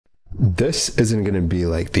This isn't going to be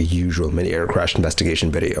like the usual mini-air crash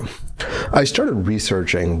investigation video. I started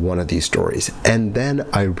researching one of these stories, and then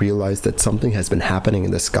I realized that something has been happening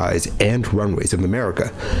in the skies and runways of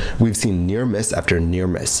America. We've seen near miss after near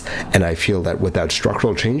miss, and I feel that without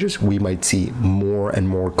structural changes, we might see more and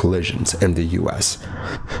more collisions in the US.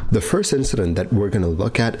 The first incident that we're going to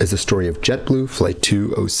look at is the story of JetBlue Flight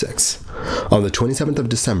 206. On the 27th of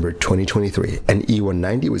December 2023, an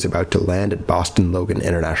E190 was about to land at Boston Logan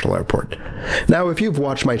International Airport. Now, if you've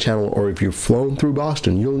watched my channel or if you've flown through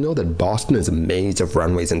Boston, you'll know that Boston is a maze of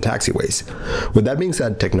runways and taxiways. With that being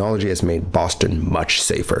said, technology has made Boston much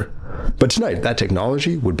safer. But tonight, that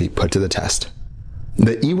technology would be put to the test.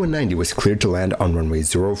 The E190 was cleared to land on runway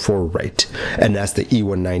 04 right, and as the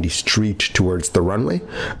E190 streaked towards the runway,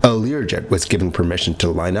 a Learjet was given permission to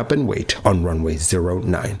line up and wait on runway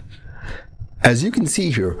 09. As you can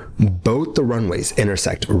see here, both the runways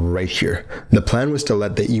intersect right here. The plan was to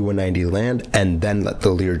let the E190 land and then let the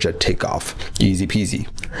Learjet take off. Easy peasy.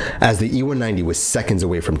 As the E190 was seconds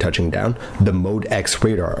away from touching down, the Mode X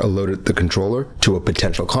radar alerted the controller to a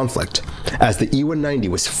potential conflict. As the E190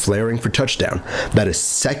 was flaring for touchdown, that is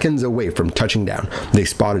seconds away from touching down, they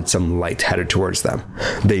spotted some light headed towards them.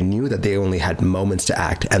 They knew that they only had moments to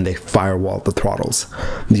act, and they firewalled the throttles.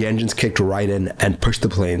 The engines kicked right in and pushed the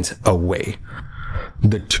planes away.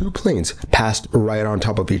 The two planes passed right on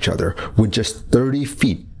top of each other with just 30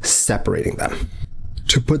 feet separating them.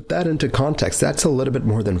 To put that into context, that's a little bit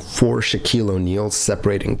more than 4 Shaquille O'Neals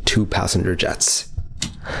separating 2 passenger jets.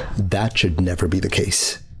 That should never be the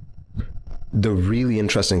case. The really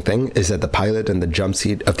interesting thing is that the pilot in the jump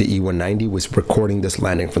seat of the E190 was recording this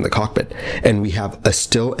landing from the cockpit, and we have a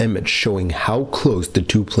still image showing how close the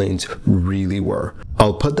two planes really were.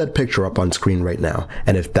 I'll put that picture up on screen right now,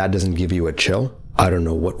 and if that doesn't give you a chill, I don't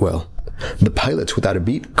know what will. The pilots, without a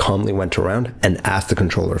beat, calmly went around and asked the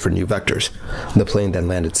controller for new vectors. The plane then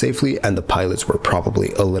landed safely, and the pilots were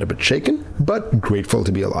probably a little bit shaken, but grateful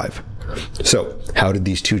to be alive. So, how did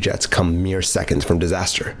these two jets come mere seconds from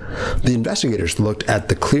disaster? The investigators looked at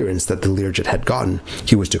the clearance that the Learjet had gotten.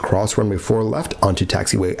 He was to cross runway 4 left onto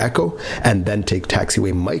taxiway Echo, and then take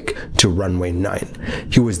taxiway Mike to runway 9.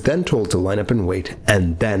 He was then told to line up and wait,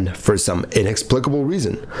 and then, for some inexplicable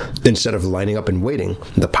reason, instead of lining up and waiting,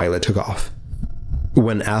 the pilot took off.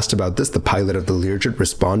 When asked about this, the pilot of the Learjet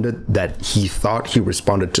responded that he thought he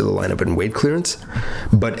responded to the lineup and wait clearance,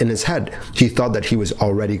 but in his head, he thought that he was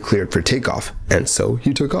already cleared for takeoff, and so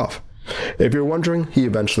he took off. If you're wondering, he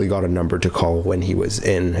eventually got a number to call when he was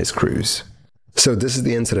in his cruise. So this is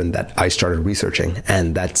the incident that I started researching,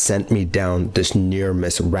 and that sent me down this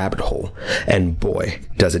near-miss rabbit hole, and boy,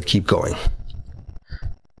 does it keep going.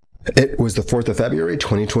 It was the 4th of February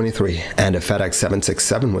 2023, and a FedEx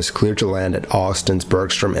 767 was cleared to land at Austin's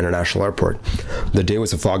Bergstrom International Airport. The day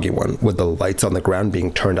was a foggy one, with the lights on the ground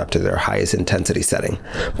being turned up to their highest intensity setting.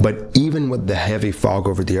 But even with the heavy fog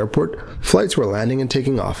over the airport, flights were landing and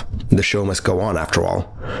taking off. The show must go on after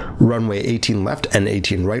all. Runway 18 left and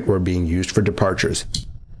 18 right were being used for departures.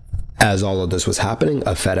 As all of this was happening,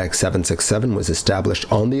 a FedEx 767 was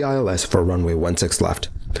established on the ILS for runway 16 left.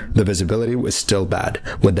 The visibility was still bad,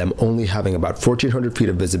 with them only having about 1,400 feet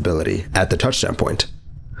of visibility at the touchdown point.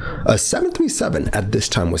 A 737 at this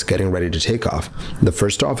time was getting ready to take off. The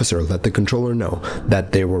first officer let the controller know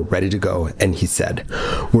that they were ready to go, and he said,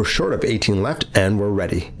 "We're short of 18 left and we're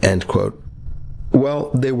ready," end quote.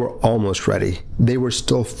 Well, they were almost ready. They were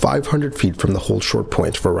still 500 feet from the hold short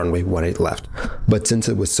point for runway 18 left, but since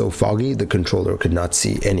it was so foggy, the controller could not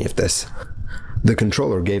see any of this. The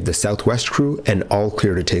controller gave the Southwest crew an all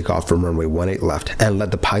clear to take off from runway 18 left and let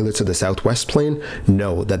the pilots of the Southwest plane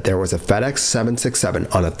know that there was a FedEx 767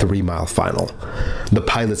 on a 3-mile final. The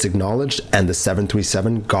pilots acknowledged, and the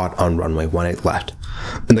 737 got on runway 18 left.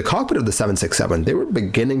 In the cockpit of the 767, they were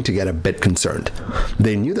beginning to get a bit concerned.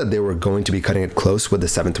 They knew that they were going to be cutting it close with the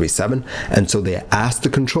 737, and so they asked the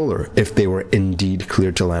controller if they were indeed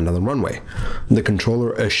cleared to land on the runway. The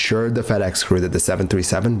controller assured the FedEx crew that the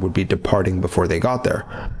 737 would be departing before they got there.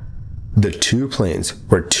 The two planes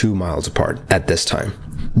were 2 miles apart at this time.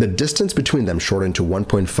 The distance between them shortened to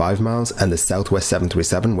 1.5 miles, and the Southwest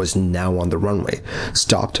 737 was now on the runway,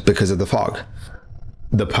 stopped because of the fog.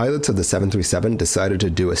 The pilots of the 737 decided to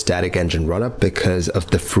do a static engine run-up because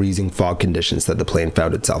of the freezing fog conditions that the plane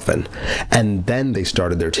found itself in, and then they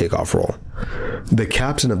started their takeoff roll. The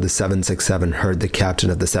captain of the 767 heard the captain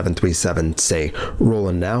of the 737 say,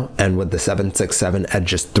 "Rollin' now," and with the 767 at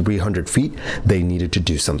just 300 feet, they needed to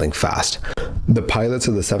do something fast. The pilots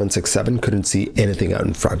of the 767 couldn't see anything out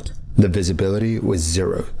in front. The visibility was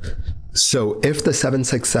 0. So if the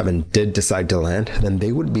 767 did decide to land, then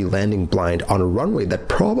they would be landing blind on a runway that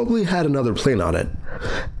probably had another plane on it.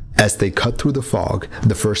 As they cut through the fog,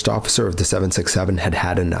 the first officer of the 767 had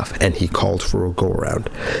had enough, and he called for a go-around.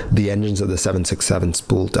 The engines of the 767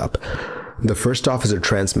 spooled up. The first officer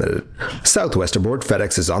transmitted, "Southwest aboard,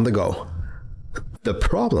 FedEx is on the go." The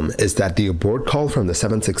problem is that the abort call from the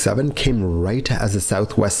 767 came right as the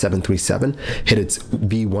Southwest 737 hit its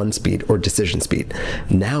V1 speed, or decision speed.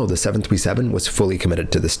 Now the 737 was fully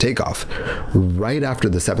committed to this takeoff. Right after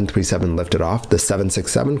the 737 lifted off, the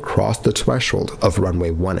 767 crossed the threshold of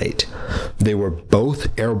runway 18. They were both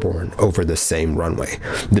airborne over the same runway.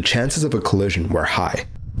 The chances of a collision were high.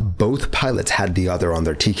 Both pilots had the other on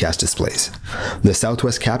their TCAS displays. The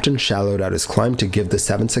Southwest captain shallowed out his climb to give the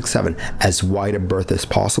 767 as wide a berth as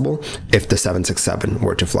possible if the 767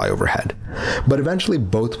 were to fly overhead. But eventually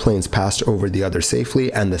both planes passed over the other safely,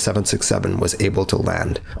 and the 767 was able to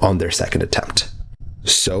land on their second attempt.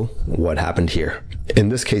 So, what happened here? In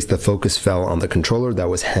this case, the focus fell on the controller that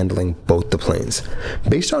was handling both the planes.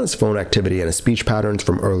 Based on his phone activity and his speech patterns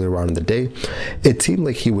from earlier on in the day, it seemed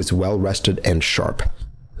like he was well rested and sharp.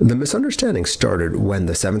 The misunderstanding started when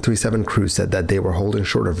the 737 crew said that they were holding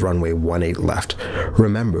short of runway 18 left.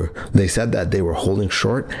 Remember, they said that they were holding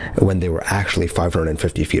short when they were actually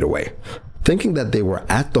 550 feet away. Thinking that they were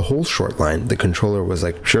at the hold short line, the controller was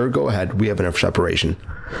like, "Sure, go ahead, we have enough separation."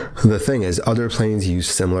 The thing is, other planes use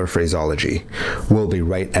similar phraseology. "We'll be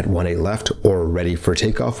right at 18 left," or "ready for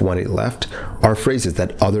takeoff, 18 left," are phrases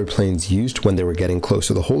that other planes used when they were getting close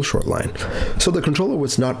to the hold short line. So the controller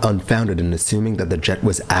was not unfounded in assuming that the jet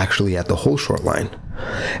was actually at the hold short line.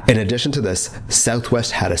 In addition to this,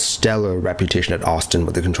 Southwest had a stellar reputation at Austin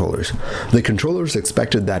with the controllers. The controllers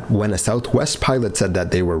expected that when a Southwest pilot said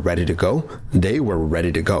that they were ready to go, they were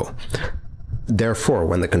ready to go. Therefore,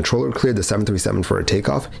 when the controller cleared the 737 for a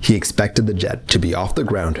takeoff, he expected the jet to be off the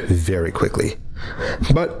ground very quickly.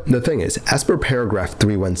 But the thing is, as per paragraph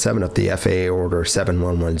 317 of the FAA Order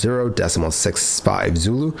 7110.65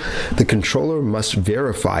 Zulu, the controller must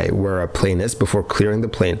verify where a plane is before clearing the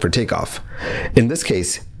plane for takeoff. In this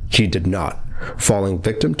case, he did not, falling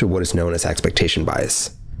victim to what is known as expectation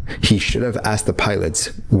bias. He should have asked the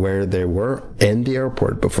pilots where they were in the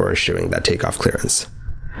airport before issuing that takeoff clearance.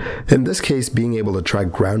 In this case, being able to track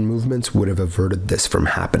ground movements would have averted this from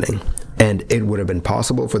happening, and it would have been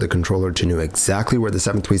possible for the controller to know exactly where the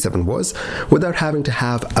 737 was without having to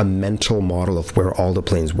have a mental model of where all the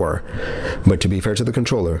planes were. But to be fair to the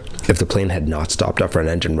controller, if the plane had not stopped up for an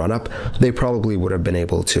engine run-up, they probably would have been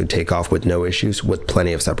able to take off with no issues with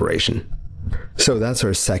plenty of separation. So that's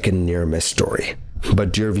our second near-miss story.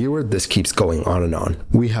 But dear viewer, this keeps going on and on.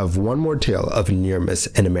 We have one more tale of near-miss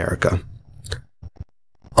in America.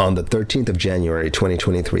 On the 13th of January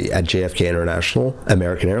 2023 at JFK International,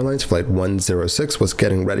 American Airlines Flight 106 was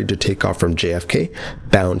getting ready to take off from JFK,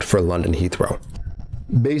 bound for London Heathrow.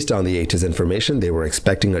 Based on the ATIS information, they were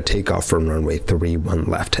expecting a takeoff from runway 31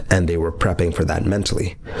 left, and they were prepping for that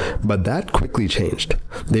mentally. But that quickly changed.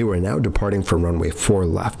 They were now departing from runway 4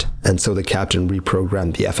 left, and so the captain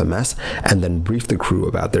reprogrammed the FMS and then briefed the crew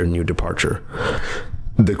about their new departure.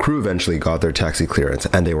 The crew eventually got their taxi clearance,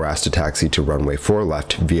 and they were asked to taxi to runway 4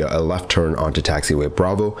 left via a left turn onto taxiway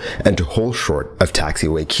Bravo and to hold short of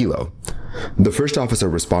taxiway Kilo. The first officer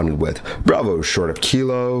responded with, "Bravo, short of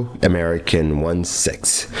Kilo, American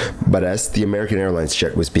 16. But as the American Airlines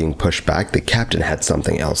jet was being pushed back, the captain had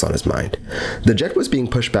something else on his mind. The jet was being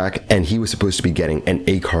pushed back, and he was supposed to be getting an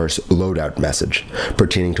ACARS loadout message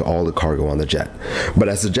pertaining to all the cargo on the jet. But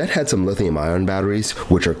as the jet had some lithium-ion batteries,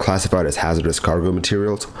 which are classified as hazardous cargo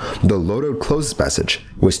materials, the loadout closes message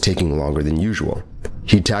was taking longer than usual.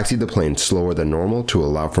 He taxied the plane slower than normal to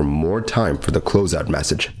allow for more time for the closeout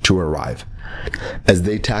message to arrive. As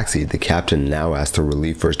they taxied, the captain now asked the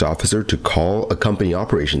relief first officer to call a company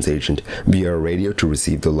operations agent via a radio to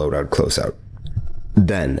receive the loadout closeout.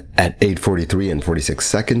 Then, at 8:43 and 46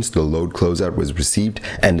 seconds, the load closeout was received,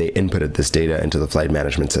 and they inputted this data into the flight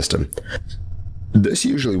management system. This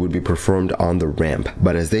usually would be performed on the ramp,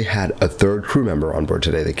 but as they had a third crew member on board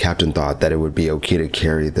today, the captain thought that it would be okay to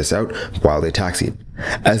carry this out while they taxied.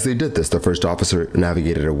 As they did this, the first officer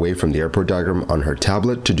navigated away from the airport diagram on her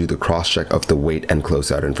tablet to do the cross-check of the weight and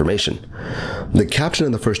closeout information. The captain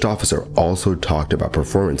and the first officer also talked about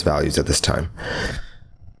performance values at this time.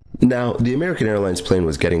 Now, the American Airlines plane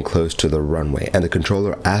was getting close to the runway, and the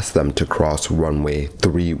controller asked them to cross runway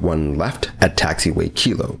 31 left at taxiway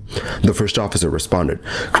Kilo. The first officer responded,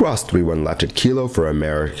 "Cross 31 left at Kilo for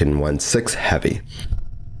American 16 Heavy."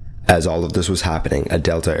 As all of this was happening, a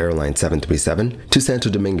Delta Airlines 737 to Santo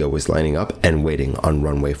Domingo was lining up and waiting on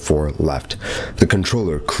runway 4 left. The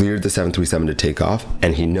controller cleared the 737 to take off,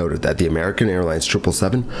 and he noted that the American Airlines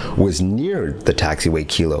 777 was near the taxiway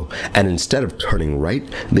Kilo, and instead of turning right,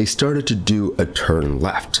 they started to do a turn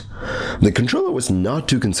left. The controller was not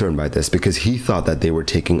too concerned by this because he thought that they were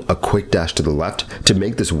taking a quick dash to the left to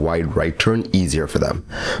make this wide right turn easier for them.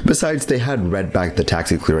 Besides, they had read back the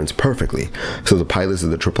taxi clearance perfectly, so the pilots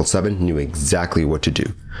of the 777 knew exactly what to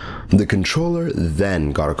do. The controller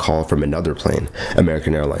then got a call from another plane,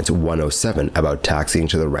 American Airlines 107, about taxiing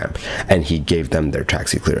to the ramp, and he gave them their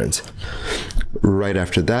taxi clearance. Right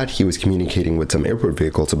after that, he was communicating with some airport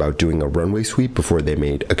vehicles about doing a runway sweep before they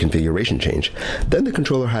made a configuration change. Then the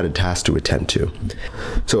controller had a task to attend to.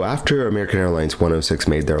 So after American Airlines 106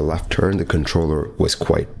 made their left turn, the controller was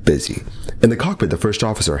quite busy. In the cockpit, the first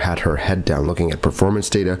officer had her head down looking at performance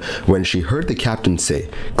data when she heard the captain say,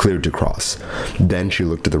 "Cleared to cross." Then she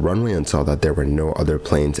looked at the runway and saw that there were no other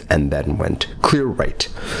planes and then went, "Clear right."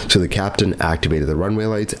 So the captain activated the runway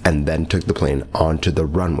lights and then took the plane onto the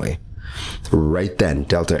runway. Right then,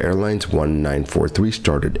 Delta Airlines 1943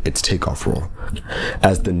 started its takeoff roll.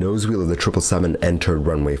 As the nose wheel of the 777 entered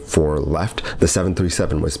runway 4 left, the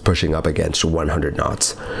 737 was pushing up against 100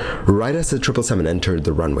 knots. Right as the 777 entered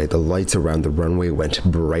the runway, the lights around the runway went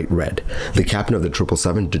bright red. The captain of the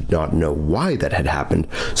 777 did not know why that had happened,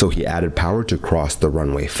 so he added power to cross the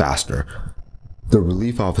runway faster. The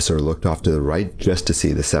relief officer looked off to the right just to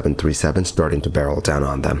see the 737 starting to barrel down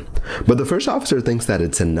on them. But the first officer thinks that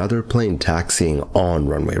it's another plane taxiing on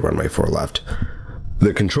runway 4 left.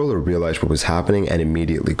 The controller realized what was happening and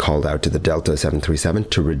immediately called out to the Delta 737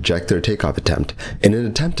 to reject their takeoff attempt in an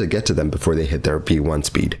attempt to get to them before they hit their V1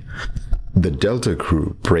 speed. The Delta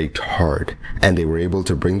crew braked hard, and they were able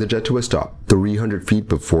to bring the jet to a stop 300 feet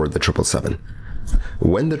before the 777.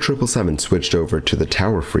 When the 777 switched over to the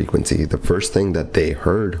tower frequency, the first thing that they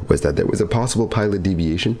heard was that there was a possible pilot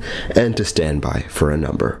deviation and to stand by for a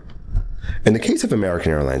number. In the case of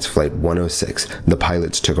American Airlines Flight 106, the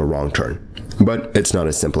pilots took a wrong turn. But it's not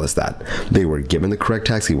as simple as that. They were given the correct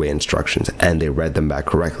taxiway instructions and they read them back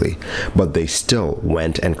correctly, but they still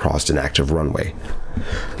went and crossed an active runway.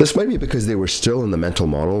 This might be because they were still in the mental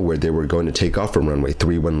model where they were going to take off from runway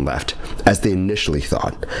 31 left, as they initially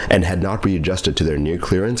thought, and had not readjusted to their near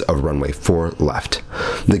clearance of runway 4 left.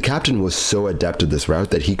 The captain was so adept at this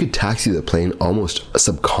route that he could taxi the plane almost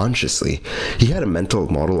subconsciously. He had a mental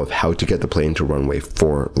model of how to get the plane to runway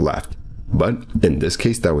 4 left, but in this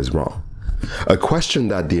case that was wrong. A question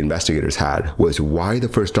that the investigators had was why the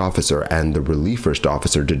first officer and the relief first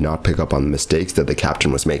officer did not pick up on the mistakes that the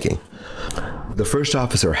captain was making. The first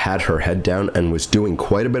officer had her head down and was doing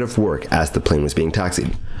quite a bit of work as the plane was being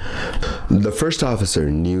taxied. The first officer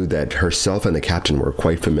knew that herself and the captain were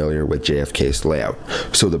quite familiar with JFK's layout,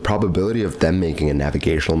 so the probability of them making a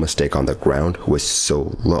navigational mistake on the ground was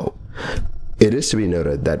so low. It is to be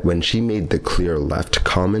noted that when she made the clear left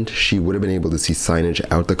comment, she would have been able to see signage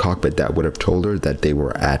out the cockpit that would have told her that they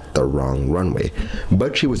were at the wrong runway,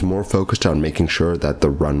 but she was more focused on making sure that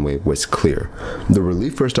the runway was clear. The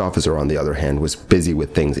relief first officer, on the other hand, was busy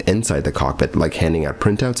with things inside the cockpit, like handing out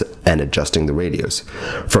printouts and adjusting the radios.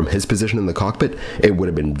 From his position in the cockpit, it would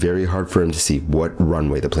have been very hard for him to see what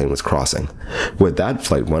runway the plane was crossing. With that,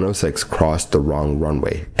 Flight 106 crossed the wrong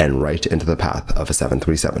runway and right into the path of a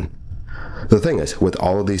 737. The thing is, with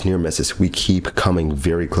all of these near misses, we keep coming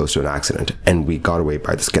very close to an accident, and we got away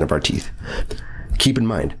by the skin of our teeth. Keep in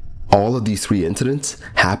mind, all of these 3 incidents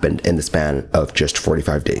happened in the span of just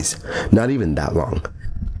 45 days. Not even that long.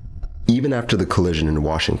 Even after the collision in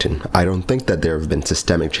Washington, I don't think that there have been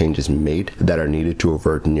systemic changes made that are needed to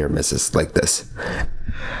avert near misses like this.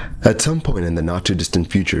 At some point in the not too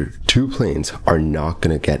distant future, 2 planes are not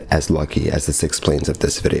going to get as lucky as the 6 planes of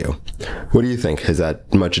this video. What do you think? Is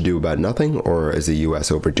that much ado about nothing, or is the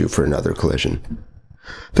US overdue for another collision?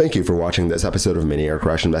 Thank you for watching this episode of Mini Air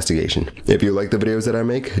Crash Investigation. If you like the videos that I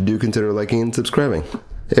make, do consider liking and subscribing.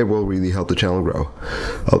 It will really help the channel grow.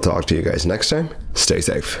 I'll talk to you guys next time. Stay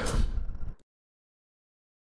safe.